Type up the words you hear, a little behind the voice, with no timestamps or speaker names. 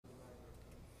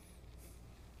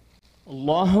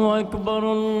الله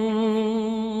أكبر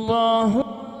الله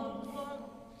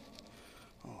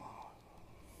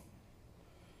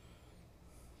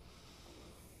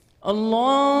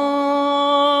الله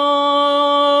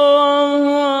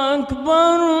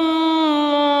أكبر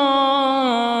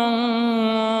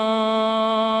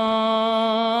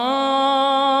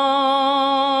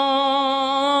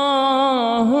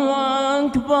الله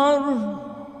أكبر.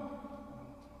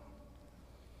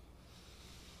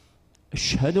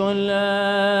 أشهد أن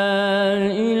لا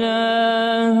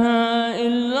إله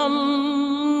إلا الله.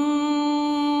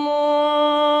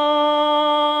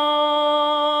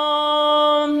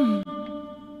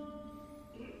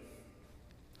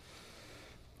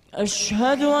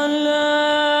 أشهد أن لا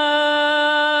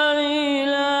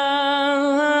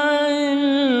إله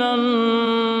إلا الله.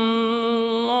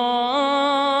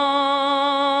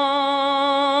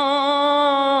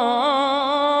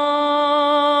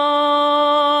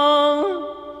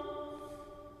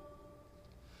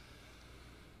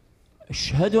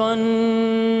 أشهد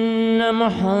أن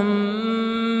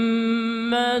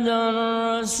محمدًا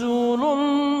رسول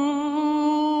الله.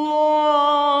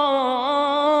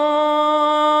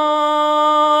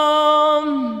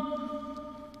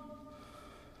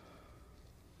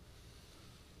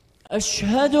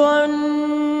 أشهد أن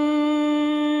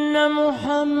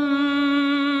محمدًا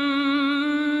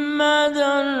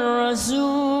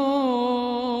رسول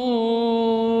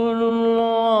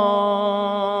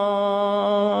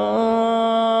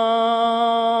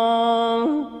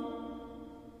الله.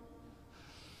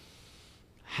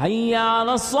 حي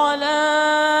على الصلاة.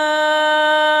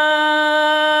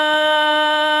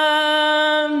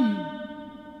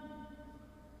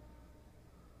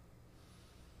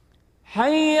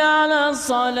 حي على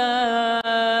الصلاة.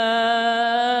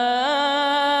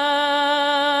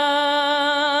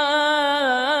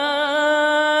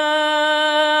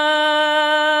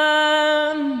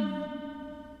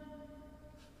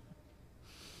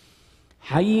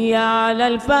 حي على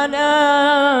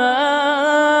الفلاح.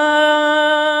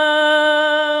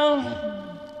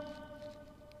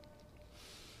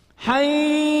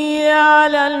 حي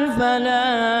على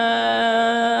الفلاح.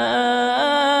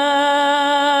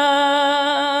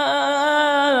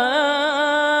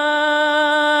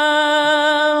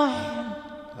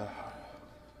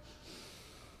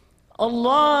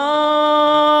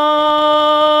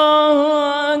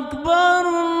 الله أكبر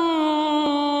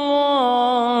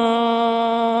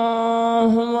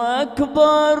الله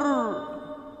أكبر.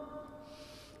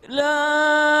 لا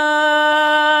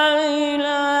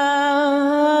إله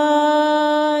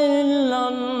إلا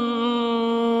الله.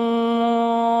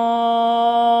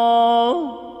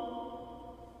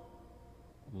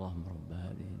 اللهم رب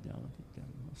هذه الدعوة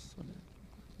التامة والصلاة.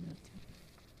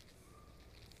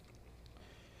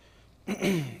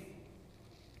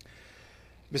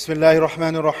 بسم الله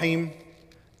الرحمن الرحيم.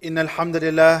 إن الحمد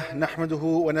لله نحمده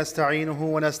ونستعينه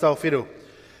ونستغفره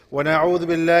ونعوذ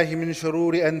بالله من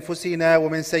شرور أنفسنا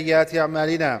ومن سيئات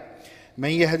أعمالنا. من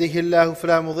يهده الله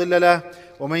فلا مضل له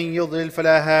ومن يضلل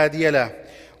فلا هادي له.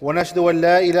 ونشهد أن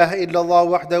لا إله إلا الله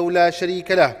وحده لا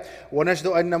شريك له ونشهد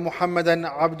أن محمدا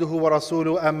عبده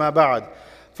ورسوله. أما بعد،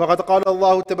 فقد قال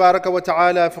الله تبارك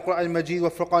وتعالى في القرآن المجيد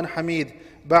وفرقان حميد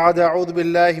بعد أعوذ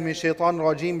بالله من الشيطان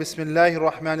الرجيم. بسم الله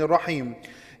الرحمن الرحيم.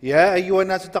 يا أيها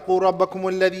الناس اتقوا ربكم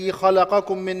الذي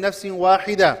خلقكم من نفس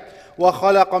واحدة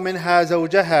وخلق منها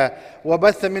زوجها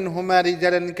وبث منهما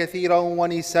رجالا كثيرا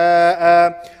ونساء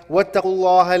واتقوا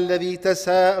الله الذي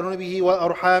تساءلون به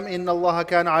والأرحام إن الله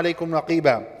كان عليكم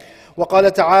رقيبا.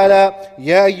 وقال تعالى: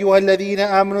 يا أيها الذين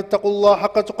آمنوا اتقوا الله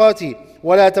حق تقاته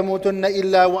ولا تموتن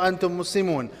إلا وأنتم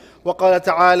مسلمون. وقال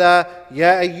تعالى: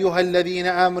 يا أيها الذين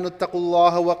آمنوا اتقوا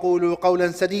الله وقولوا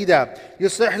قولا سديدا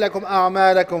يصلح لكم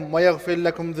أعمالكم ويغفر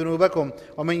لكم ذنوبكم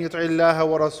ومن يطع الله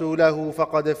ورسوله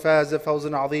فقد فاز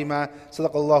فوزا عظيما.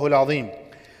 صدق الله العظيم.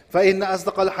 فإن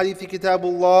أصدق الحديث كتاب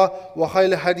الله وخير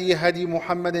الهدي هدي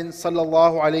محمد صلى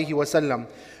الله عليه وسلم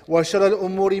وشر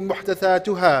الأمور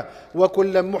محدثاتها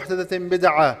وكل محدثة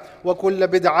بدعة وكل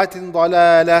بدعة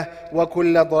ضلالة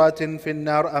وكل ضلالة في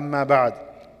النار. أما بعد.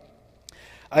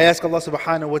 I ask Allah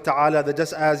subhanahu wa ta'ala that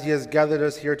just as He has gathered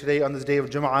us here today on this day of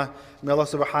Jum'ah, may Allah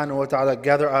subhanahu wa ta'ala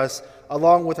gather us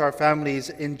along with our families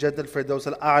in Jannat al-Firdaus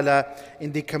al-A'la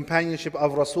in the companionship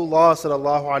of Rasulullah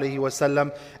sallallahu alayhi wa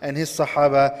sallam and his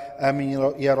Sahaba.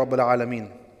 Ameen ya Rabbil Alameen.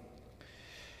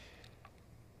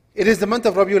 It is the month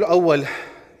of Rabiul Awwal,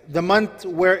 the month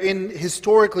wherein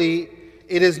historically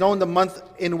it is known the month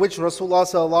in which Rasulullah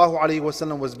sallallahu alayhi wa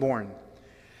sallam was born.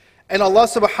 And Allah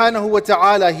subhanahu wa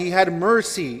ta'ala, He had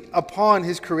mercy upon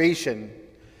His creation.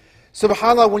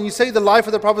 SubhanAllah, when you say the life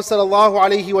of the Prophet sallallahu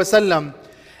alaihi wasallam,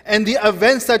 and the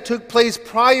events that took place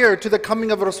prior to the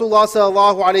coming of Rasulullah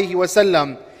sallallahu alaihi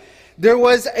wasallam, there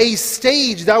was a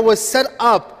stage that was set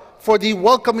up for the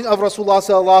welcoming of Rasulullah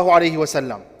sallallahu alaihi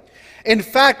wasallam. In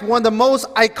fact, one of the most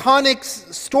iconic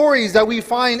stories that we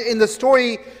find in the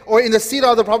story or in the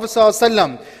seerah of the Prophet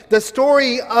ﷺ, the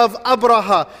story of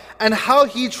Abraha and how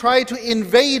he tried to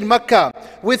invade Mecca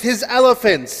with his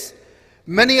elephants.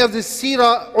 Many of the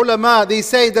seerah ulama, they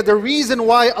say that the reason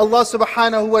why Allah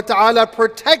subhanahu wa ta'ala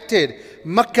protected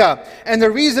Mecca, and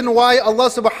the reason why Allah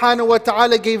subhanahu wa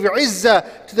ta'ala gave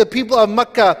izzah to the people of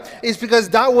Mecca is because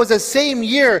that was the same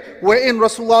year wherein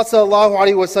Rasulullah sallallahu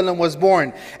alaihi wasallam was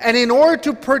born. And in order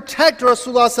to protect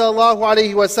Rasulullah sallallahu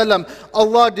alaihi wasallam,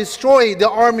 Allah destroyed the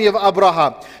army of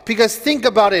Abraha. Because think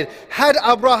about it, had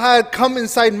Abraha come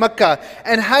inside Mecca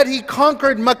and had he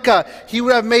conquered Mecca, he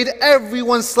would have made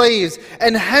everyone slaves,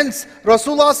 and hence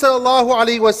Rasulullah sallallahu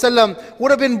alaihi wasallam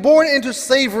would have been born into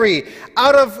slavery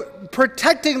out of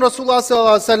protecting Rasulullah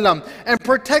sallallahu alaihi wasallam and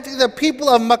protecting the people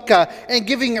of Mecca and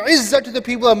giving izzah to the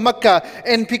people of Mecca.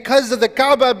 And because of the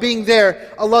Kaaba being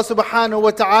there, Allah subhanahu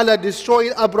wa ta'ala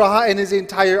destroyed Abraha and his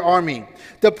entire army.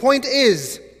 The point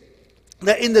is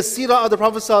that in the seerah of the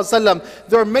Prophet ﷺ,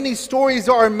 there are many stories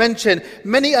that are mentioned,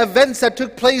 many events that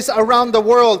took place around the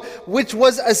world, which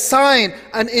was a sign,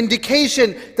 an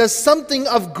indication that something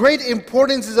of great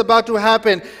importance is about to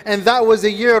happen. And that was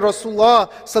the year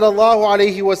Rasulullah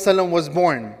ﷺ was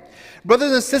born.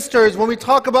 Brothers and sisters, when we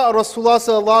talk about Rasulullah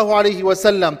sallallahu alaihi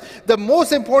wasallam, the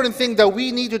most important thing that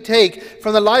we need to take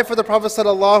from the life of the Prophet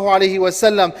sallallahu alaihi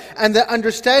wasallam and the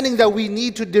understanding that we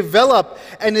need to develop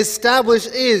and establish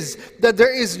is that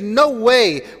there is no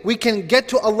way we can get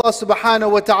to Allah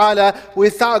subhanahu wa ta'ala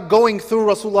without going through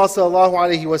Rasulullah sallallahu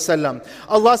alaihi wasallam.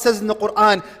 Allah says in the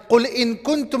Quran, قُلْ إِن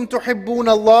كُنْتُمْ تُحِبُّونَ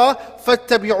اللَّهَ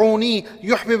فَاتَّبِعُونِي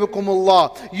يُحْبِبُكُمُ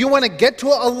اللَّهِ. You want to get to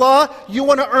Allah, you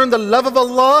want to earn the love of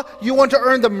Allah, you want to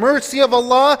earn the mercy of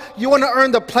Allah, you want to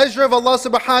earn the pleasure of Allah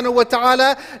subhanahu wa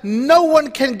ta'ala. No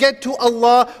one can get to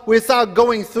Allah without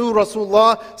going through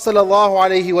Rasulullah sallallahu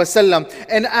alaihi wasallam.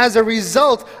 And as a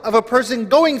result of a person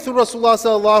going through Rasulullah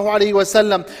sallallahu alaihi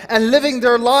wasallam and living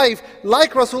their life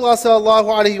like Rasulullah sallallahu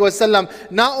alaihi wasallam,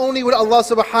 not only would Allah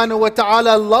subhanahu wa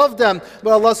ta'ala love them,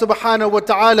 but Allah subhanahu wa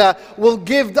ta'ala will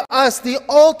give us the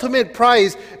ultimate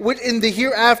prize in the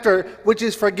hereafter, which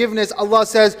is forgiveness. Allah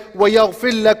says,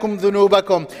 وَيَغْفِرْ لَكُمْ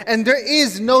ذُنُوبَكُمْ. And there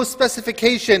is no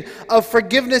specification of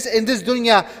forgiveness in this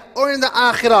dunya or in the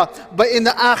akhirah. But in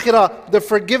the akhirah, the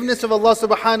forgiveness of Allah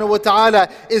subhanahu wa ta'ala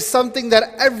is something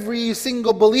that every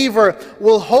single believer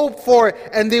will hope for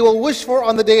and they will wish for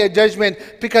on the Day of Judgment.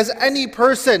 Because any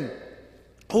person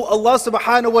who Allah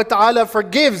subhanahu wa ta'ala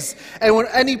forgives, and when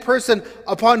any person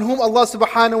upon whom Allah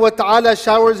subhanahu wa ta'ala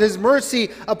showers His mercy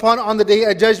upon on the Day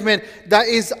of Judgment, that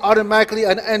is automatically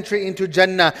an entry into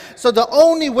Jannah. So the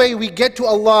only way we get to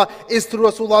Allah is through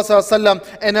Rasulullah sallallahu alaihi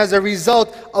wasallam, and as a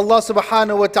result, Allah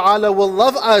subhanahu wa ta'ala will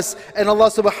love us, and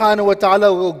Allah subhanahu wa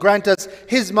ta'ala will grant us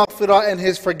His maghfirah and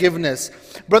His forgiveness.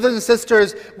 Brothers and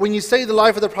sisters, when you say the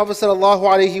life of the Prophet sallallahu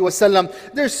alaihi wasallam,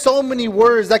 there's so many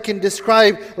words that can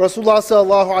describe Rasulullah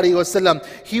sallallahu alaihi wasallam.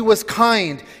 He was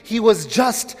kind, he was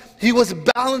just, he was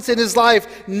balanced in his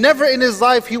life. Never in his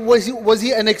life was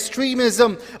he an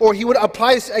extremism, or he would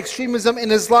apply extremism in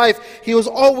his life. He was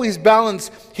always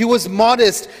balanced. He was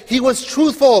modest. He was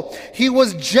truthful. He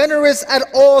was generous at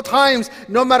all times.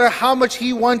 No matter how much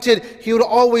he wanted, he would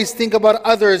always think about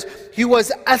others. He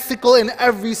was ethical in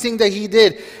everything that he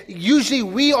did. Usually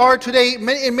we are today,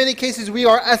 in many cases we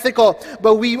are ethical,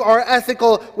 but we are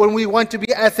ethical when we want to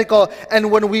be ethical. And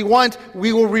when we want,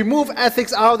 we will remove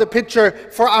ethics out of the picture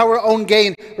for our own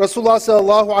gain. Rasulullah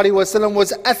sallallahu alaihi wasallam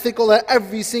was ethical at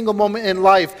every single moment in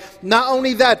life. Not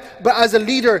only that, but as a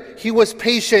leader, he was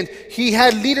patient. He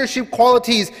had leadership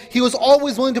qualities. He was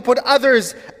always willing to put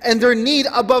others and their need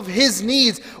above his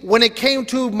needs. When it came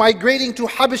to migrating to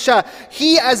Habasha,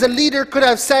 he as a leader could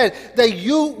have said that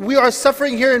we are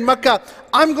suffering here in Mecca.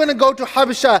 I'm going to go to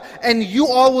Habasha and you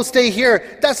all will stay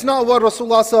here. That's not what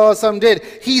Rasulullah sallallahu alaihi wasallam did.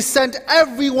 He sent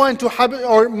everyone to Habasha,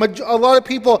 or a lot of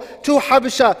people to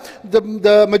Habasha.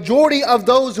 The majority of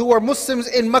those who were Muslims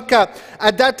in Mecca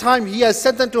at that time, he has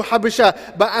sent them to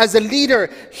Habasha. But as a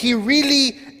leader, he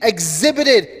really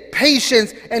exhibited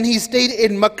patience, and he stayed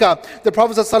in Mecca. The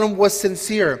Prophet ﷺ was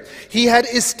sincere. He had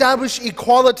established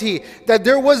equality, that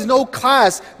there was no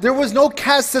class, there was no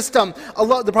caste system.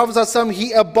 The Prophet ﷺ,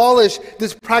 he abolished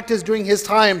this practice during his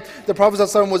time. The Prophet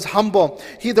ﷺ was humble.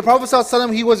 The Prophet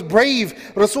ﷺ, he was brave.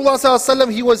 Rasulullah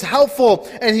ﷺ, he was helpful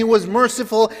and he was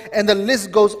merciful, and the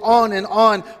list goes on and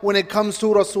on when it comes to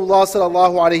Rasulullah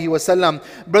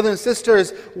ﷺ. Brothers and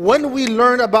sisters, when we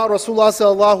learn about Rasulullah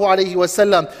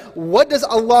ﷺ, what does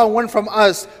Allah want from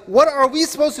us? What are we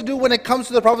supposed to do when it comes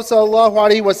to the Prophet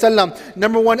ﷺ?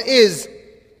 Number one is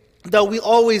that we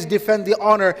always defend the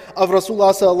honor of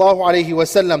Rasulullah sallallahu alaihi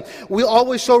wasallam. We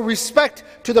always show respect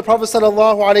to the Prophet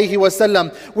sallallahu alaihi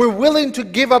wasallam. We're willing to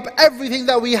give up everything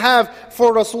that we have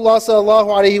for Rasulullah sallallahu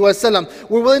alaihi wasallam.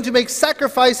 We're willing to make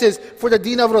sacrifices for the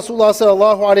deen of Rasulullah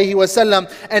sallallahu alaihi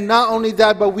wasallam. And not only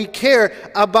that, but we care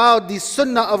about the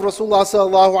sunnah of Rasulullah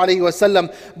sallallahu alaihi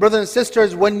wasallam. Brothers and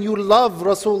sisters, when you love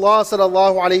Rasulullah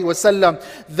sallallahu alaihi wasallam,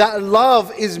 that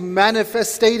love is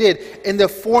manifested in the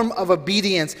form of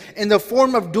obedience, in the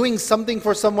form of doing something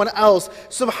for someone else.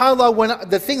 SubhanAllah, when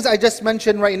the things I just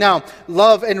mentioned right now,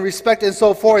 love and respect and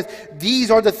so forth,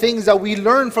 these are the things that we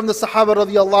learn from the Sahaba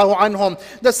radiallahu anhum.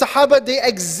 The Sahaba, they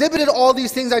exhibited all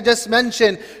these things I just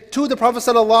mentioned to the Prophet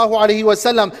sallallahu alaihi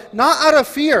wasallam, not out of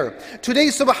fear. Today,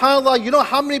 SubhanAllah, you know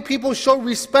how many people show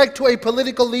respect to a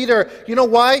political leader? You know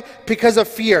why? Because of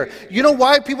fear. You know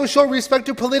why people show respect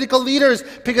to political leaders?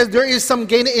 Because there is some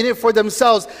gain in it for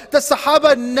themselves. The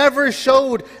Sahaba never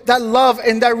showed that love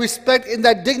and that respect and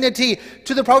that dignity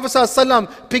to the Prophet ﷺ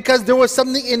because there was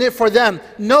something in it for them.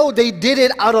 No, they did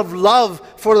it out of love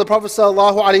for the Prophet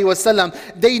ﷺ.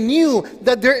 They knew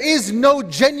that there is no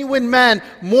genuine man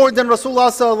more than Rasulullah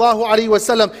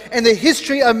ﷺ in the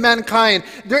history of mankind.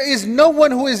 There is no one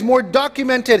who is more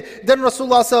documented than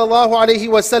Rasulullah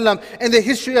ﷺ in the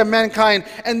history of mankind.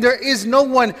 And there is no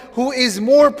one who is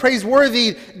more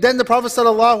praiseworthy than the Prophet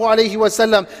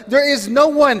ﷺ. There is no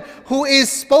one who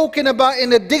is spoken about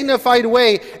in a dignified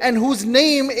way and whose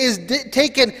name is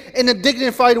taken in a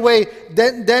dignified way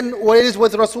than what it is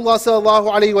with Rasulullah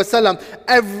sallallahu alaihi wasallam.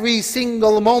 Every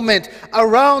single moment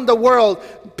around the world,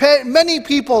 many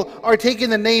people are taking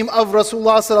the name of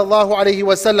Rasulullah sallallahu alaihi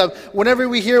wasallam. Whenever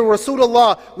we hear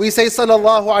Rasulullah, we say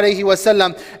sallallahu alaihi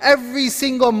wasallam. Every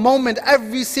single moment,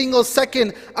 every single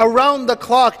second around the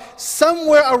clock,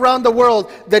 somewhere around the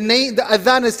world, the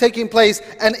adhan is taking place,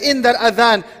 and in that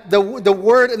adhan, the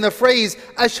word and the phrase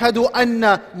Ashhadu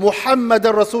anna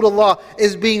Muhammadan Rasulullah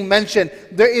is being mentioned.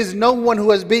 There is no one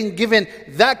who has been given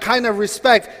that kind of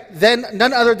respect than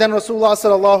none other than Rasulullah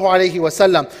sallallahu alaihi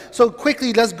wasallam. So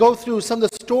quickly, let's go through some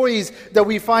of the stories that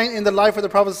we find in the life of the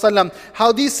Prophet sallallahu,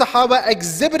 how these Sahaba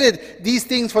exhibited these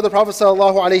things for the Prophet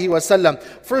sallallahu alaihi wasallam.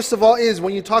 First of all is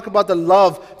when you talk about the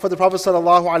love for the Prophet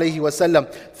sallallahu alaihi wasallam,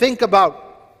 think about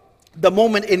the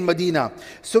moment in Medina.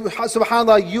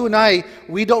 SubhanAllah, you and I,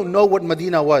 we don't know what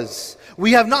Medina was.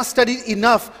 We have not studied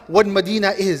enough what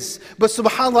Medina is. But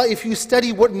SubhanAllah, if you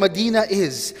study what Medina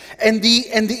is, and the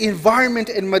environment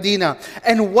in Medina,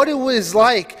 and what it was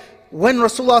like when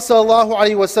Rasulullah sallallahu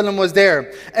alaihi wasallam was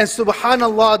there, and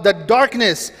SubhanAllah, the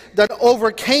darkness that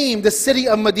overcame the city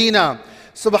of Medina,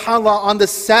 SubhanAllah, on the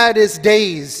saddest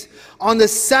days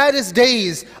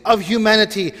of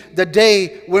humanity, the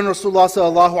day when Rasulullah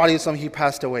sallallahu alaihi wasallam, he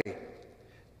passed away.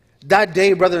 That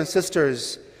day, brothers and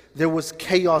sisters, there was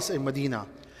chaos in Medina.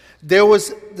 The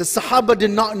Sahaba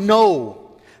did not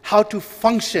know how to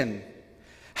function,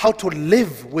 how to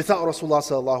live without Rasulullah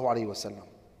sallallahu alaihi wasallam.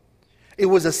 It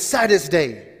was the saddest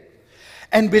day.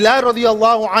 And Bilal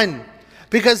radiallahu anh,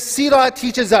 because Sirah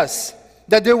teaches us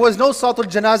that there was no Salatul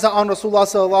Janazah on Rasulullah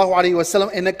sallallahu alaihi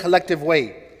wasallam in a collective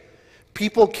way.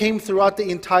 People came throughout the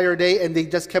entire day and they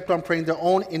just kept on praying their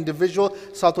own individual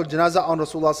Salatul Janazah on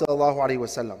Rasulullah sallallahu alaihi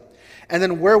wasallam. And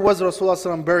then where was Rasulullah sallallahu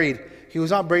alaihi wasallam buried? He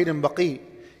was not buried in Baqi.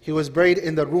 He was buried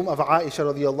in the room of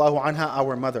Aisha radiallahu anha,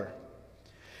 our mother.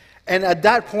 And at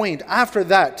that point, after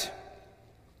that,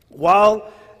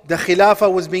 while the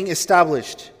Khilafah was being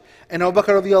established, and Abu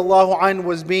Bakr radiallahu anh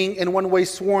was being in one way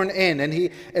sworn in,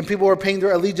 and people were paying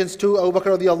their allegiance to Abu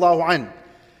Bakr radiallahu anh.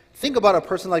 Think about a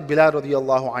person like Bilal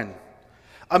radiallahu anh.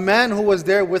 A man who was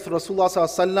there with Rasulullah sallallahu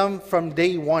alaihi wasallam from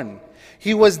day one.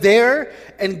 He was there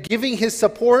and giving his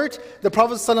support. The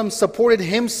Prophet ﷺ supported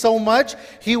him so much.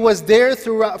 He was there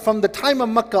throughout, from the time of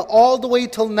Makkah all the way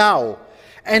till now.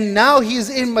 And now he's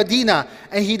in Medina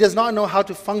and he does not know how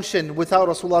to function without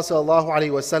Rasulullah sallallahu alaihi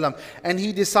wasallam. And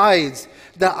he decides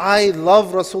that I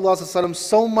love Rasulullah sallallahu alaihi wasallam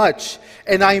so much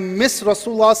and I miss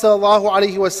Rasulullah sallallahu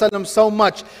alaihi wasallam so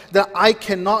much that I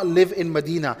cannot live in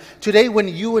Medina. Today when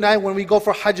you and I, when we go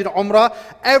for Hajj and Umrah,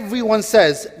 everyone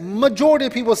says, majority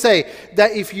of people say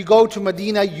that if you go to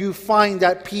Medina, you find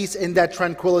that peace and that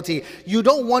tranquility. You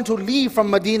don't want to leave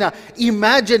from Medina.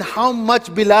 Imagine how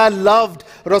much Bilal loved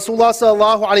Rasulullah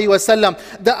sallallahu alaihi wasallam,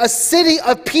 that a city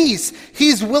of peace,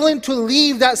 he's willing to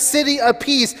leave that city of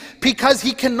peace because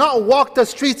he cannot walk the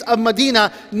streets of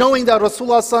Medina knowing that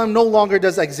Rasulullah sallallahu alaihi wasallam no longer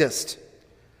does exist.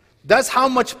 That's how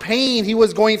much pain he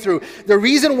was going through. The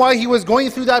reason why he was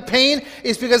going through that pain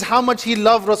is because how much he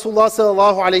loved Rasulullah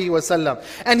sallallahu alaihi wasallam.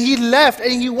 And he left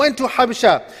and he went to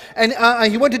Habasha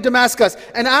and he went to Damascus.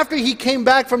 And after he came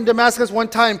back from Damascus one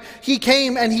time, he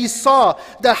came and he saw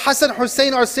that Hassan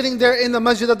Hussein are sitting there in the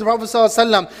masjid of the Prophet sallallahu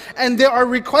alaihi wasallam, and they are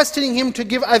requesting him to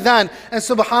give adhan. And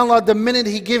subhanAllah, the minute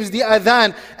he gives the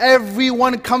adhan,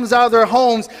 everyone comes out of their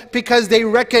homes because they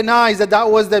recognize that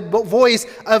that was the voice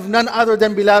of none other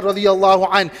than Bilal radiallahu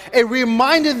anh. It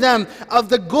reminded them of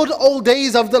the good old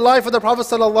days of the life of the Prophet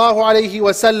sallallahu alaihi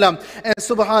wasallam. And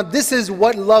subhanAllah, this is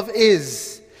what love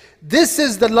is. This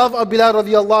is the love of Bilal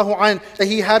radiallahu anh that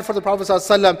he had for the Prophet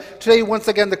sallallahu alaihi wasallam. Today, once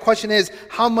again, the question is,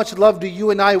 how much love do you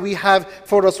and I, we have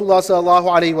for Rasulullah sallallahu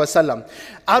alaihi wasallam?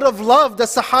 Out of love, the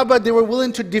Sahaba, they were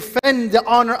willing to defend the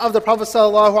honor of the Prophet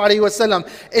sallallahu alaihi wasallam.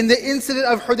 In the incident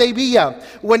of Hudaybiyah,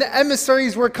 when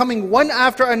emissaries were coming one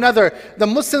after another, the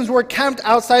Muslims were camped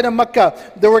outside of Mecca.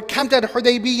 They were camped at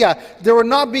Hudaybiyah. They were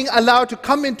not being allowed to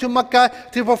come into Mecca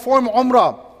to perform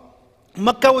Umrah.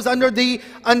 Mecca was under the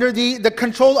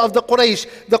control of the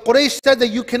Quraysh. The Quraysh said that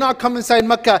you cannot come inside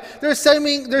Mecca. They're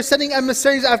sending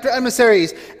emissaries after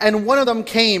emissaries. And one of them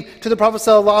came to the Prophet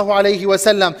sallallahu alaihi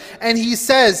wasallam, and he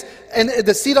says, and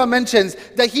the Sirah mentions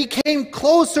that he came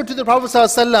closer to the Prophet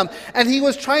ﷺ and he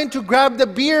was trying to grab the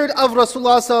beard of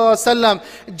Rasulullah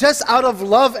ﷺ just out of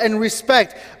love and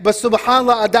respect. But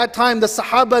subhanAllah, at that time the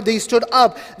Sahaba, they stood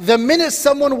up. The minute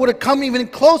someone would have come even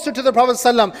closer to the Prophet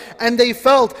ﷺ and they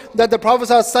felt that the Prophet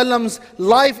ﷺ's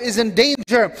life is in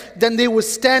danger, then they would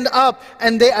stand up,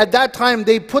 and at that time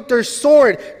they put their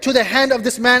sword to the hand of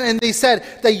this man and they said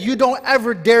that you don't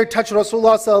ever dare touch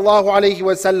Rasulullah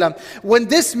ﷺ. When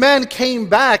this man came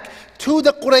back to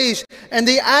the Quraysh and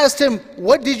they asked him,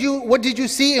 what did you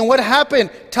see and what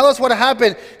happened? Tell us what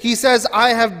happened. He says, I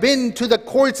have been to the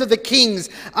courts of the kings.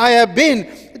 I have been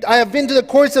to the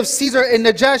courts of Caesar and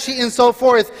Najashi and so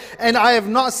forth, and I have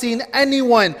not seen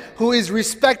anyone who is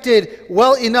respected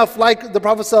well enough like the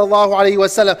Prophet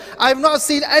ﷺ. I have not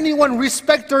seen anyone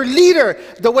respect their leader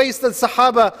the way the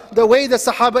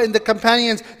Sahaba and the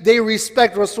companions, they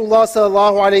respect Rasulullah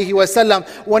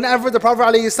ﷺ. Whenever the Prophet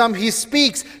ﷺ, he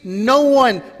speaks, no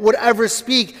one would ever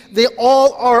speak. They're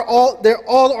all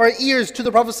our ears to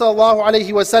the Prophet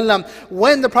ﷺ.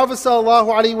 When the Prophet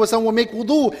ﷺ will make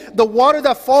wudu, the water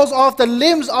that falls off the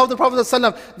limbs of the Prophet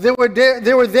ﷺ, they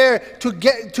were there to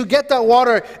get that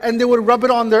water, and they would rub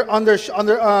it on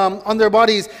their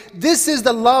bodies. This is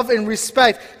the love and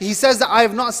respect. He says that I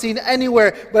have not seen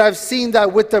anywhere, but I've seen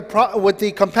that with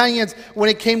the companions when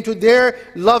it came to their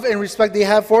love and respect they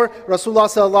have for Rasulullah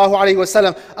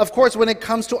ﷺ. Of course, when it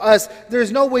comes to us,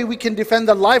 there's no way we can defend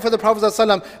the life of the Prophet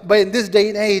ﷺ, but in this day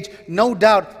and age, no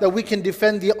doubt that we can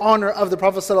defend the honor of the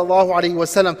Prophet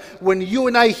ﷺ. When you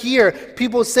and I hear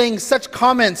people saying such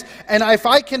comments, and if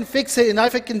I can fix it and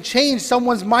if I can change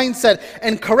someone's mindset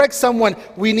and correct someone,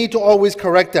 we need to always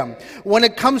correct them. When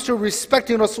it comes to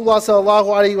respecting Rasulullah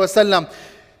ﷺ,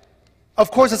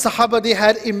 of course the Sahaba, they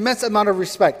had immense amount of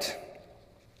respect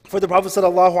for the Prophet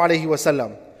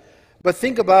ﷺ. But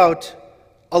think about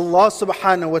Allah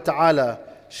subhanahu wa ta'ala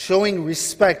showing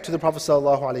respect to the Prophet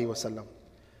sallallahu alaihi wasallam.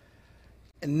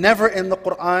 Never in the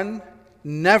Quran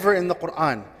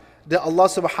did Allah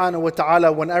subhanahu wa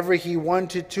ta'ala, whenever He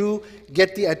wanted to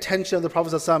get the attention of the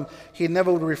Prophet sallallahu alaihi wasallam, He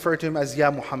never would refer to him as Ya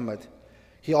Muhammad.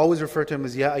 He always referred to him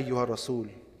as Ya Ayyuha Rasul,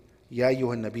 Ya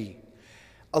Ayyuha Nabi.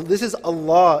 This is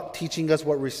Allah teaching us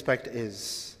what respect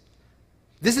is.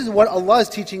 This is what Allah is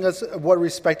teaching us what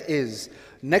respect is.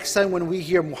 Next time when we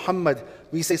hear Muhammad,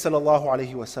 we say Sallallahu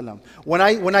Alaihi Wasallam. When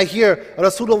I hear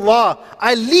Rasulullah,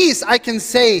 at least I can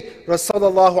say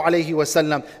Rasulullah Alaihi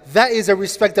Wasallam. That is a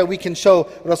respect that we can show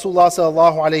Rasulullah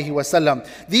Sallallahu Alaihi Wasallam.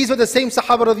 These are the same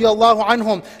Sahaba radiallahu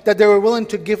anhum that they were willing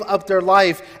to give up their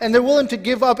life, and they're willing to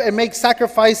give up and make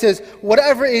sacrifices.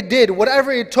 Whatever it did,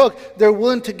 whatever it took, they're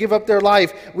willing to give up their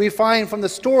life. We find from the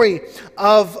story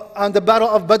of the Battle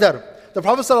of Badr, the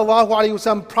Prophet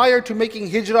ﷺ, prior to making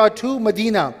hijrah to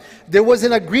Medina, there was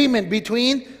an agreement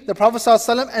between the Prophet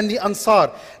ﷺ and the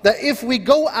Ansar that if we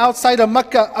go outside of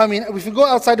Mecca, if we go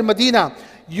outside of Medina,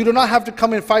 you do not have to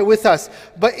come and fight with us.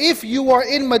 But if you are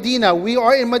in Medina, we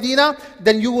are in Medina,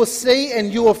 then you will stay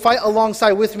and you will fight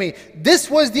alongside with me. This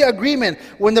was the agreement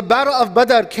when the battle of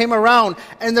Badr came around,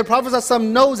 and the Prophet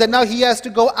ﷺ knows that now he has to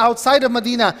go outside of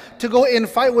Medina to go and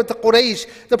fight with the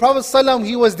Quraysh. The Prophet ﷺ,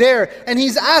 he was there, and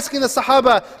he's asking the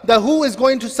Sahaba that who is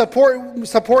going to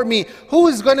support me? Who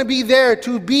is going to be there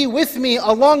to be with me,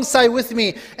 alongside with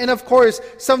me? And of course,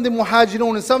 some of the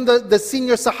Muhajirun and some of the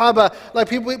senior Sahaba, like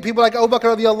people like Abu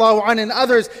Bakr radiallahu anhu and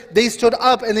others, they stood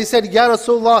up and they said, Ya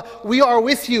Rasulullah, we are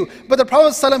with you. But the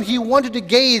Prophet ﷺ, he wanted to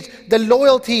gauge the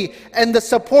loyalty and the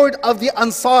support of the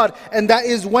Ansar, and that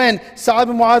is when Sa'ad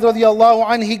bin Mu'adh radiallahu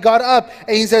anhu, he got up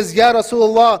and he says, Ya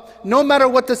Rasulullah, no matter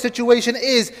what the situation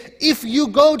is, if you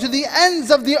go to the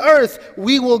ends of the earth,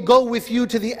 we will go with you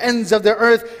to the ends of the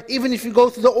earth. Even if you go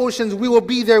through the oceans, we will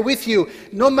be there with you.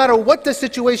 No matter what the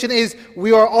situation is,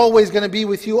 we are always going to be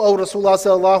with you, O Rasulullah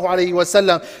sallallahu alayhi wa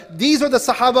sallam. These are the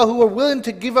Sahaba who were willing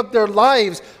to give up their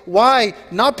lives. Why?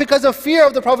 Not because of fear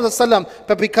of the Prophet ﷺ,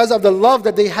 but because of the love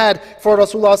that they had for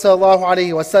Rasulullah sallallahu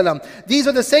alayhi wa sallam. These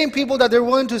are the same people that they're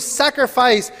willing to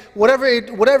sacrifice whatever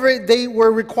they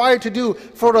were required to do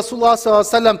for Rasulullah sallallahu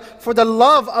alayhi wa sallam, for the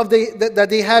love that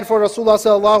they had for Rasulullah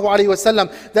sallallahu alayhi wa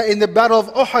sallam. That in the battle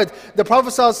of Uhud, the Prophet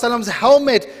sallallahu alayhi wa sallam's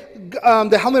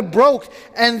helmet broke,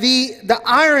 and the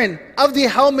iron of the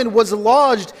helmet was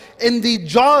lodged in the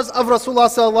jaws of Rasulullah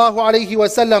sallallahu alaihi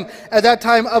wasallam. At that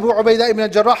time, Abu Ubaidah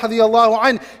ibn Jarrah radiallahu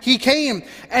anh, he came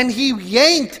and he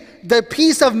yanked the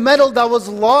piece of metal that was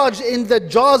lodged in the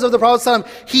jaws of the Prophet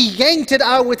ﷺ. He yanked it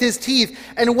out with his teeth,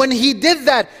 and when he did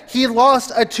that, he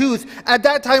lost a tooth. At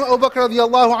that time, Abu Bakr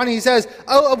radiallahu anh, he says,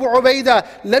 Oh Abu Ubaidah,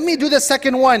 let me do the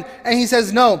second one. And he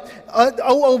says, no,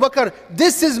 oh Abu Bakr,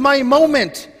 this is my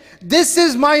moment. This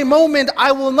is my moment.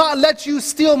 I will not let you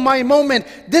steal my moment.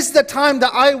 This is the time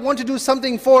that I want to do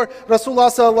something for Rasulullah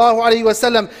sallallahu alaihi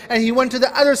wasallam. And he went to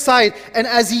the other side, and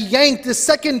as he yanked the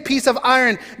second piece of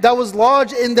iron that was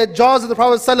lodged in the jaws of the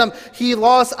Prophet sallam, he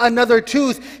lost another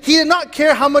tooth. He did not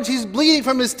care how much he's bleeding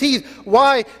from his teeth.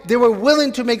 Why? They were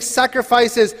willing to make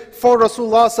sacrifices for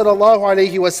Rasulullah sallallahu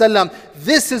alaihi wasallam.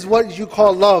 This is what you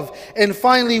call love. And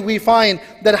finally, we find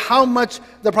that how much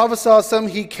the Prophet ﷺ,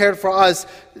 he cared for us.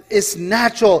 It's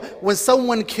natural. When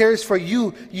someone cares for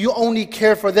you, you only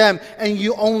care for them and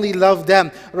you only love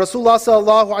them. Rasulullah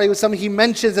ﷺ, he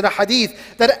mentions in a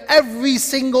hadith that every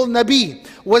single Nabi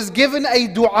was given a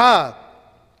dua.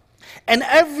 And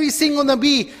every single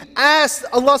Nabi asked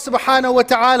Allah subhanahu wa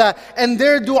ta'ala, and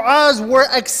their du'as were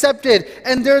accepted,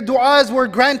 and their du'as were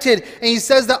granted. And he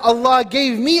says that Allah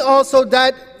gave me also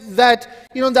that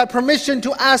permission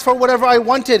to ask for whatever I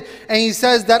wanted. And he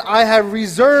says that I have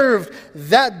reserved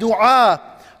that dua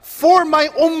for my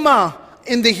ummah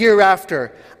in the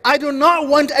hereafter. I do not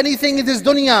want anything in this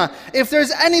dunya. If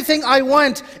there's anything I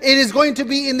want, it is going to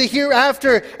be in the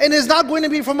hereafter. And it's not going to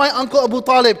be for my uncle Abu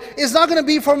Talib. It's not going to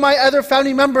be for my other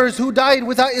family members who died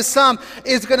without Islam.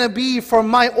 It's going to be for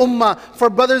my ummah, for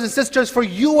brothers and sisters, for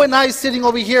you and I sitting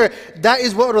over here. That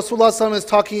is what Rasulullah ﷺ is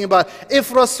talking about.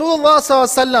 If Rasulullah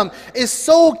ﷺ is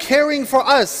so caring for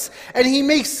us, and he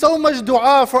makes so much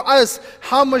dua for us,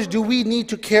 how much do we need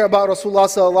to care about Rasulullah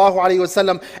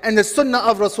ﷺ and the sunnah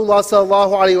of Rasulullah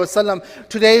ﷺ?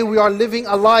 Today we are living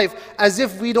a life as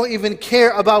if we don't even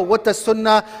care about what the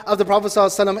sunnah of the Prophet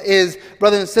ﷺ is.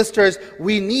 Brothers and sisters,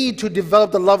 we need to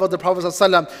develop the love of the Prophet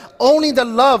ﷺ. Only the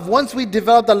love, once we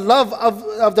develop the love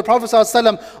of the Prophet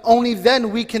ﷺ, only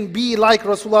then we can be like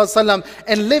Rasulullah ﷺ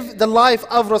and live the life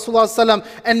of Rasulullah ﷺ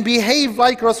and behave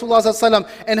like Rasulullah ﷺ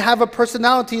and have a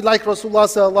personality like Rasulullah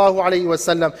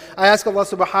ﷺ. I ask Allah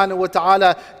subhanahu wa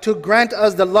ta'ala to grant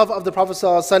us the love of the Prophet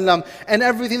ﷺ and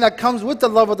everything that comes with the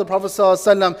love of the Prophet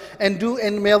ﷺ,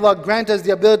 and may Allah grant us the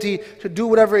ability to do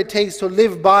whatever it takes to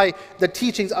live by the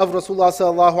teachings of Rasulullah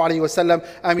sallallahu alayhi wa sallam.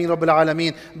 Ameen Rabbil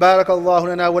Alameen. Barakallahu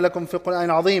lana wa lakum fi Qur'an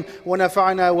azim wa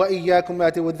nafa'na wa iyyakum bi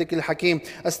ayati wa dhikr al-hakim.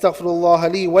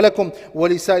 Astaghfirullah li wa lakum wa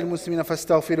li sa'il muslimina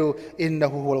fastaghfiru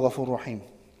innahu huwal ghafurur rahim.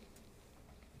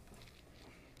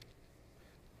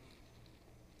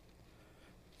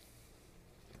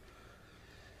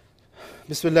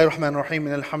 بسم الله الرحمن الرحيم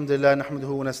إن الحمد لله نحمده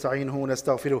ونستعينه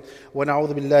ونستغفره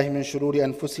ونعوذ بالله من شرور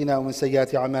أنفسنا ومن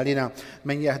سيئات أعمالنا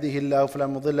من يهده الله فلا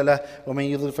مضل له ومن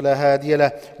يضلل فلا هادي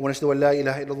له ونشهد أن لا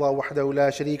إله إلا الله وحده لا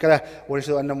شريك له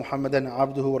ونشهد أن محمدا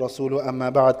عبده ورسوله أما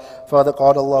بعد فقد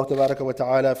قال الله تبارك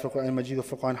وتعالى في القرآن المجيد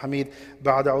وفي القرآن الحميد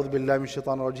بعد أعوذ بالله من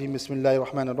الشيطان الرجيم بسم الله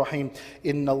الرحمن الرحيم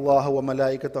إن الله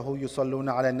وملائكته يصلون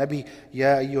على النبي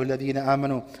يا أيها الذين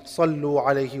آمنوا صلوا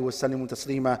عليه وسلموا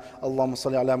تسليما اللهم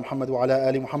صل على محمد وعلى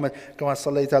آل محمد كما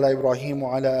صليت على إبراهيم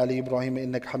وعلى آل إبراهيم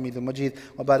إنك حميد مجيد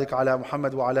وبارك على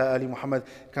محمد وعلى آل محمد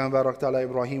كما باركت على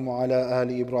إبراهيم وعلى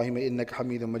آل إبراهيم إنك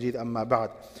حميد مجيد أما بعد.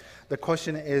 The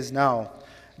question is now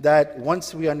that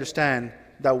once we understand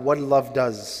that what love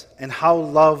does and how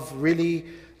love really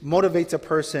motivates a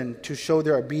person to show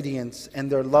their obedience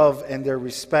and their love and their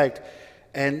respect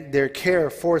and their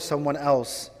care for someone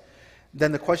else,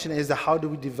 then the question is that how do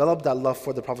we develop that love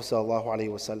for the Prophet sallallahu alaihi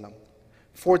wasallam?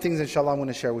 4 things inshallah I'm going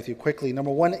to share with you quickly.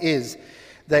 Number 1 is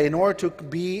that in order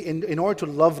to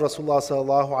love Rasulullah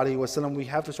sallallahu alaihi wasallam, we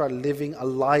have to start living a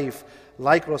life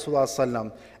like Rasulullah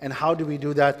sallam. And how do we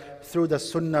do that? Through the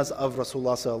sunnahs of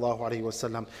Rasulullah sallallahu alaihi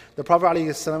wasallam. The Prophet alaihi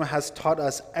wasallam has taught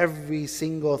us every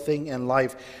single thing in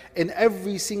life, in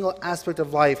every single aspect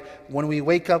of life. When we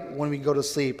wake up, when we go to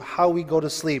sleep, how we go to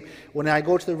sleep. When I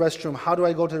go to the restroom, how do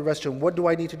I go to the restroom? What do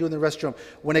I need to do in the restroom?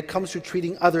 When it comes to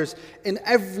treating others, in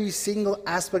every single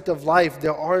aspect of life,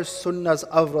 there are sunnahs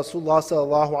of Rasulullah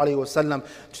sallallahu alaihi wasallam.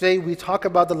 Today we talk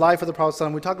about the life of the Prophet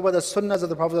sallam. We talk about the sunnahs of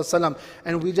the Prophet sallam,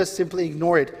 and we just simply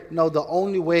ignore it. No, the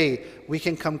only way we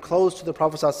can come close to the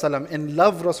Prophet ﷺ and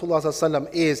love Rasulullah ﷺ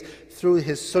is through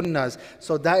his sunnahs.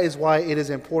 So that is why it is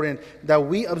important that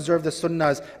we observe the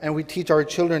sunnahs and we teach our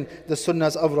children the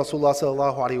sunnahs of Rasulullah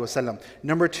ﷺ.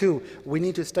 Number 2, we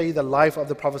need to study the life of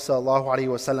the Prophet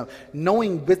ﷺ.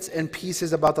 Knowing bits and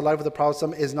pieces about the life of the Prophet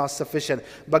ﷺ is not sufficient,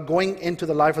 but going into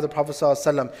the life of the Prophet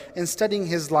ﷺ and studying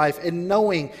his life and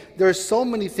knowing there are so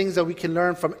many things that we can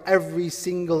learn from every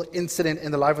single incident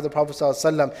in the life of the Prophet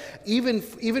ﷺ.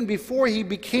 Even before he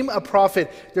became a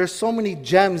prophet, there are so many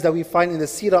gems that we find in the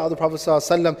seerah of the Prophet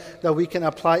ﷺ that we can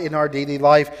apply in our daily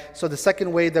life. So the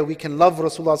second way that we can love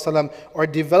Rasulullah ﷺ or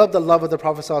develop the love of the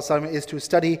Prophet ﷺ is to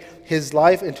study his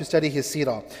life and to study his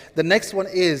seerah. The next one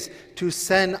is to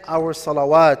send our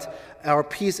salawat, our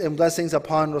peace and blessings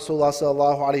upon Rasulullah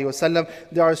sallallahu alaihi wasallam.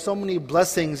 There are so many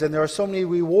blessings and there are so many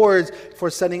rewards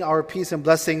for sending our peace and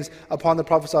blessings upon the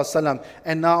Prophet sallallahu alaihi wasallam.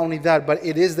 And not only that, but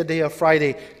it is the day of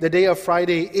Friday. The day of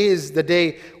Friday is the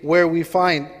day where we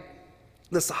find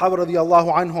the Sahaba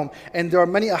radiallahu anhum, and there are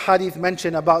many ahadith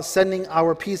mentioned about sending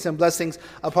our peace and blessings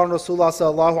upon Rasulullah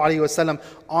sallallahu alaihi wasallam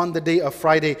on the day of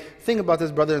Friday. Think about this,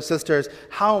 brothers and sisters.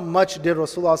 How much did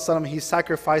Rasulullah sallallahu he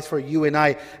sacrifice for you and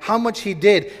I? How much he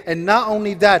did, and not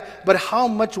only that, but how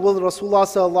much will Rasulullah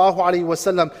sallallahu alaihi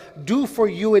wasallam do for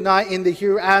you and I in the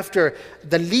hereafter?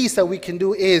 The least that we can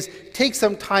do is take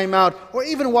some time out, or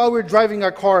even while we're driving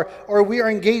our car, or we are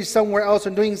engaged somewhere else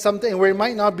and doing something where we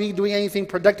might not be doing anything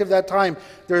productive that time.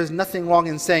 There is nothing wrong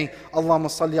in saying, Allahumma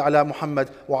salli ala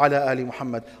Muhammad wa ala ali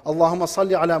Muhammad. Allahumma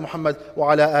salli ala Muhammad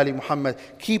wa ala ali Muhammad.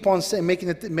 Keep on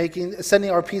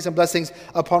sending our peace and blessings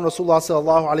upon Rasulullah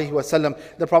sallallahu alaihi wasallam.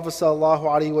 The Prophet sallallahu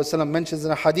alaihi wasallam mentions in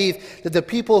a hadith that the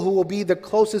people who will be the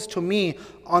closest to me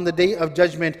on the day of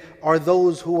judgment are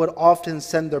those who would often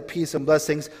send their peace and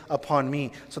blessings upon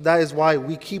me. So that is why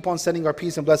we keep on sending our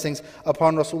peace and blessings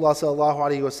upon Rasulullah sallallahu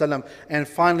alaihi wasallam. And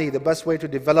finally, the best way to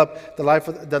develop the love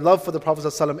for the Prophet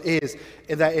sallallahu alaihi wasallam is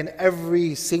that in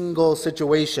every single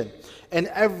situation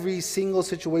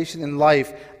in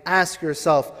life, ask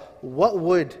yourself, what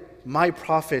would my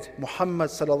Prophet Muhammad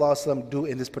sallallahu alaihi wasallam do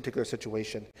in this particular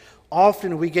situation?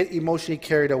 Often we get emotionally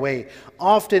carried away.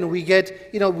 Often we get,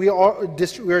 we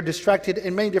are distracted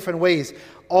in many different ways.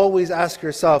 Always ask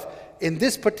yourself, in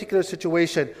this particular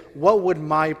situation, what would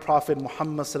my Prophet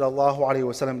Muhammad sallallahu alaihi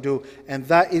wasallam do? And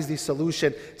that is the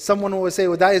solution. Someone will say,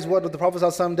 well, that is what the Prophet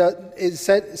sallallahu alaihi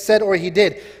wasallam said or he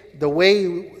did. The way,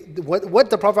 what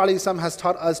the Prophet sallallahu alaihi wasallam has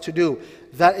taught us to do,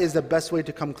 that is the best way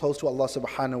to come close to Allah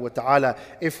subhanahu wa ta'ala.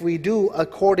 If we do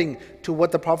according to what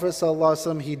the Prophet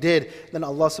ﷺ he did, then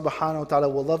Allah subhanahu wa ta'ala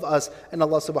will love us, and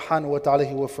Allah subhanahu wa ta'ala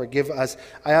he will forgive us.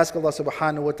 I ask Allah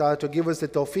subhanahu wa ta'ala to give us the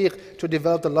tawfiq to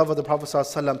develop the love of the Prophet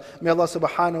ﷺ. May Allah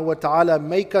subhanahu wa ta'ala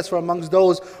make us from amongst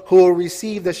those who will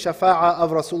receive the shafa'ah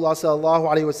of Rasulullah sallallahu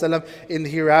alayhi wa sallam in the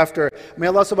hereafter. May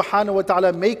Allah subhanahu wa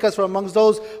ta'ala make us from amongst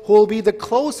those who will be the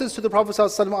closest to the Prophet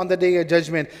ﷺ on the day of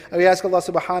judgment. And we ask Allah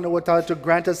subhanahu wa ta'ala to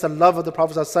grant us the love of the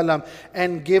Prophet ﷺ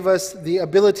and give us the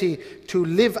ability to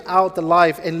live out the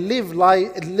life and live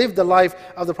the life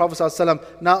of the Prophet ﷺ,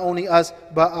 not only us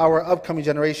but our upcoming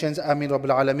generations. Ameen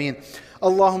Rabbil Alameen.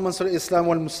 اللهم انصر الإسلام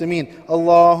والمسلمين،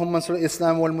 اللهم انصر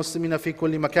الإسلام والمسلمين في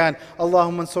كل مكان.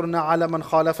 اللهم انصرنا على من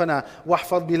خالفنا،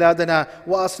 واحفظ بلادنا،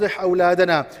 وأصلح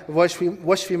أولادنا،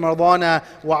 واشف مرضانا،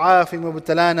 وعاف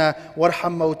مبتلانا،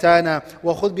 وارحم موتانا،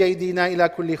 وخذ بأيدينا إلى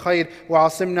كل خير،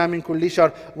 وعصمنا من كل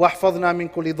شر، واحفظنا من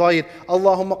كل ضير.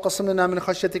 اللهم قسم لنا من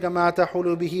خشيتك ما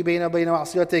تحول به بين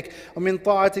معصيتك، ومن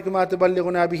طاعتك ما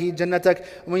تبلغنا به جنتك،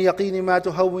 ومن يقين ما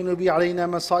تهون به علينا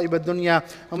مصائب الدنيا،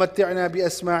 ومتعنا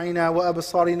بأسماعنا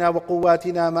وأبصارنا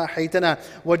وقواتنا ما أحيتنا،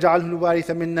 واجعله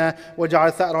الوارث منا،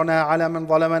 واجعل ثأرنا على من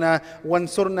ظلمنا،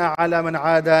 وانصرنا على من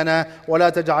عادانا، ولا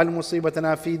تجعل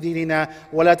مصيبتنا في ديننا،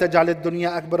 ولا تجعل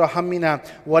الدنيا أكبر همنا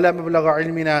ولا مبلغ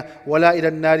علمنا، ولا إلى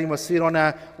النار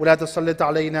مصيرنا، ولا تسلط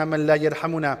علينا من لا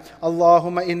يرحمنا.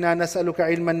 اللهم إنا نسألك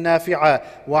علما نافعا،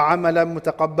 وعملا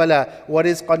متقبلا،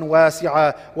 ورزقا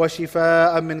واسعا،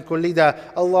 وشفاء من كل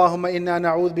داء. اللهم إنا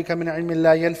نعوذ بك من علم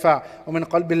لا ينفع، ومن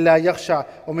قلب لا يخشع،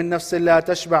 ومن نفس لا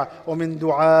تشبع، ومن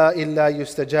دعاء لا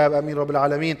يستجاب. آمين رب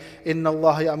العالمين. إن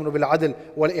الله يأمر بالعدل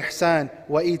والإحسان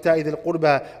وإيتاء ذي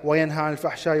القربى، وينهى عن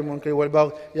الفحشاء والمنكر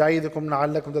والبغي، يعظكم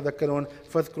لعلكم تذكرون.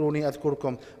 فاذكروني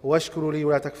أذكركم، واشكروا لي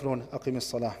ولا تكفرون. أقم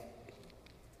الصلاة.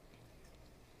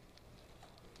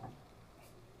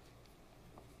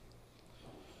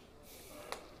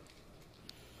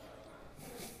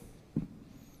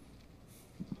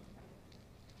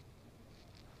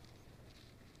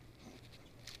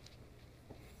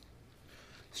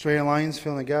 Straight lines,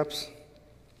 fill in the gaps.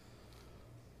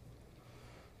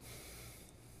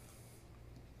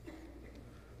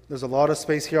 There's a lot of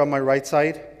space here on my right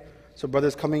side. So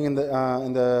brothers coming in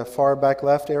the far back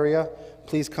left area,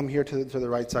 please come here to the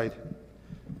right side.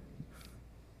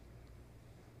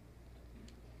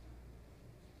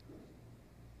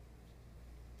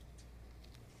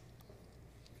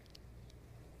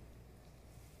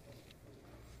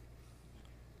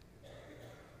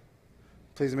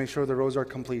 Please make sure the rows are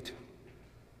complete.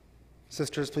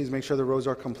 Sisters, please make sure the rows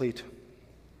are complete.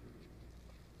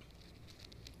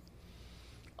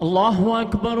 الله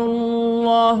أكبر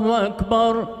الله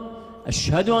أكبر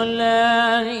أشهد أن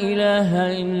لا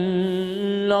إله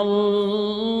إلا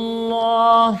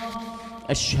الله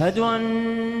أشهد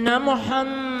أن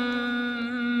محمدا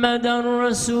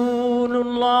رسول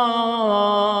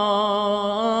الله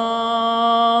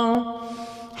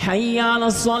حي على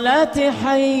الصلاة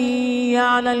حي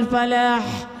على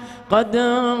الفلاح قد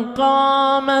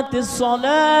قامت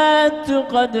الصلاة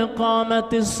قد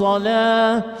قامت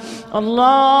الصلاة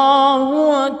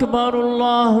الله أكبر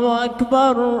الله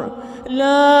أكبر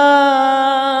لا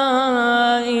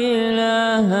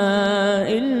إله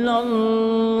إلا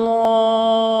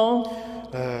الله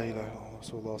لا إله إلا الله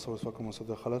رسول الله صلى الله عليه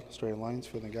وسلم. Straight lines,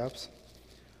 fill in the gaps.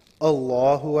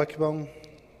 Allahu Akbar.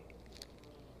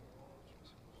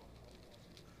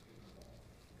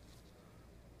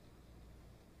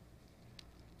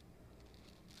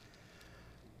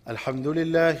 الحمد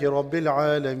لله رب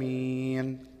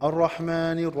العالمين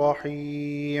الرحمن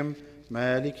الرحيم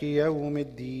مالك يوم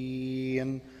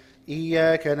الدين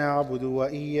إياك نعبد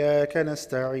وإياك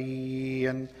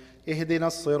نستعين اهدنا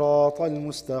الصراط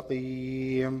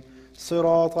المستقيم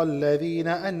صراط الذين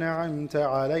أنعمت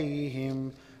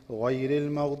عليهم غير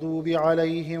المغضوب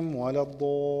عليهم ولا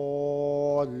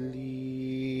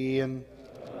الضالين.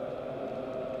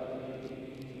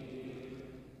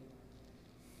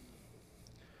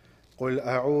 قل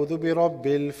أعوذ برب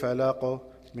الفلق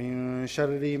من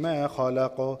شر ما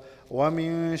خلق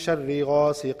ومن شر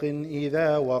غاسق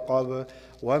إذا وقب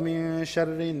ومن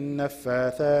شر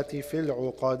النفاثات في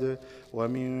العقد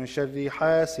ومن شر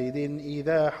حاسد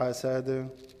إذا حسد.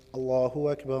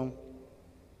 الله أكبر.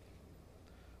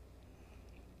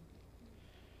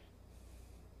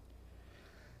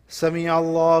 سمع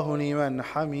الله لمن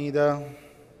حمده.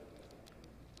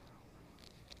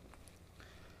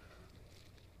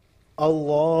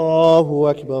 الله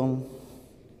أكبر.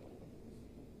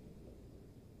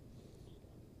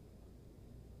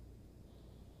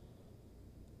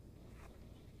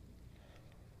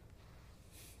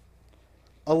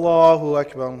 الله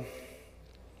أكبر.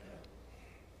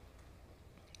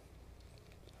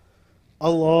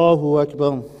 الله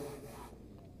أكبر.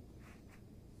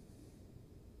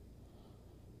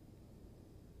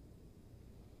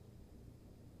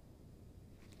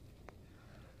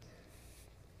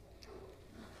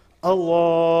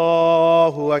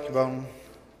 الله أكبر.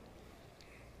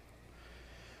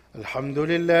 الحمد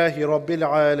لله رب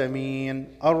العالمين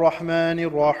الرحمن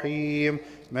الرحيم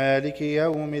مالك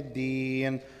يوم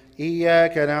الدين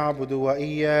إياك نعبد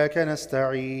وإياك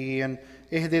نستعين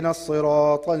اهدنا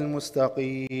الصراط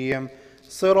المستقيم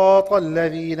صراط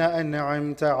الذين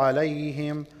أنعمت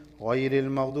عليهم غير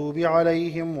المغضوب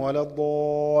عليهم ولا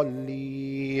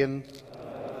الضالين.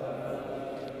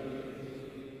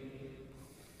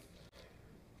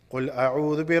 قل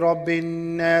أعوذ برب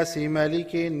الناس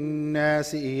ملك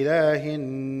الناس إله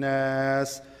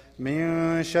الناس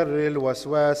من شر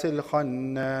الوسواس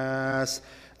الخناس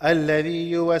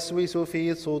الذي يوسوس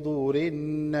في صدور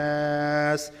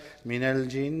الناس من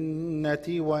الجنة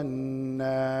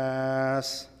والناس.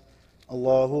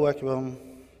 الله أكبر.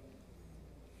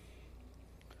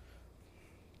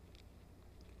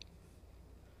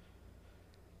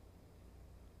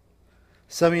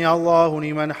 سمع الله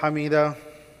لمن حمده.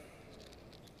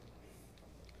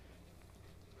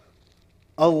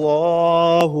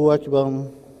 الله أكبر.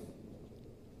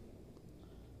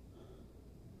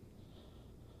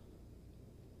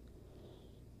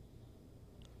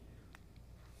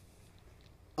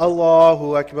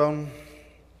 الله أكبر.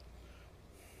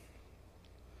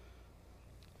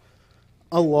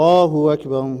 الله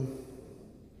أكبر.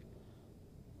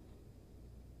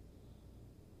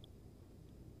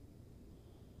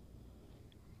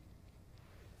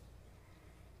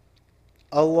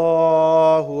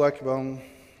 الله أكبر.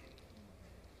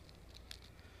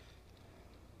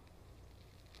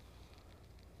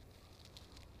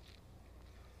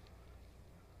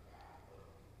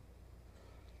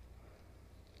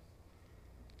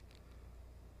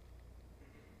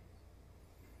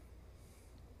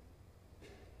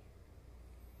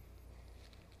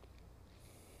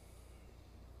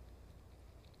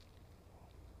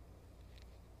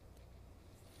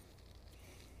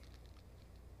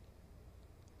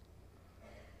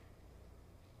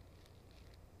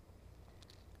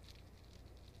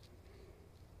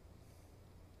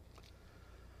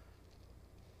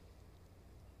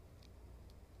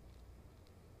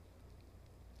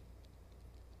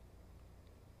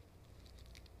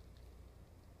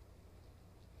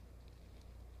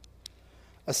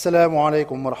 السلام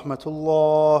عليكم ورحمة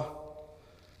الله.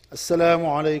 السلام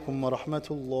عليكم ورحمة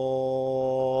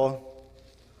الله.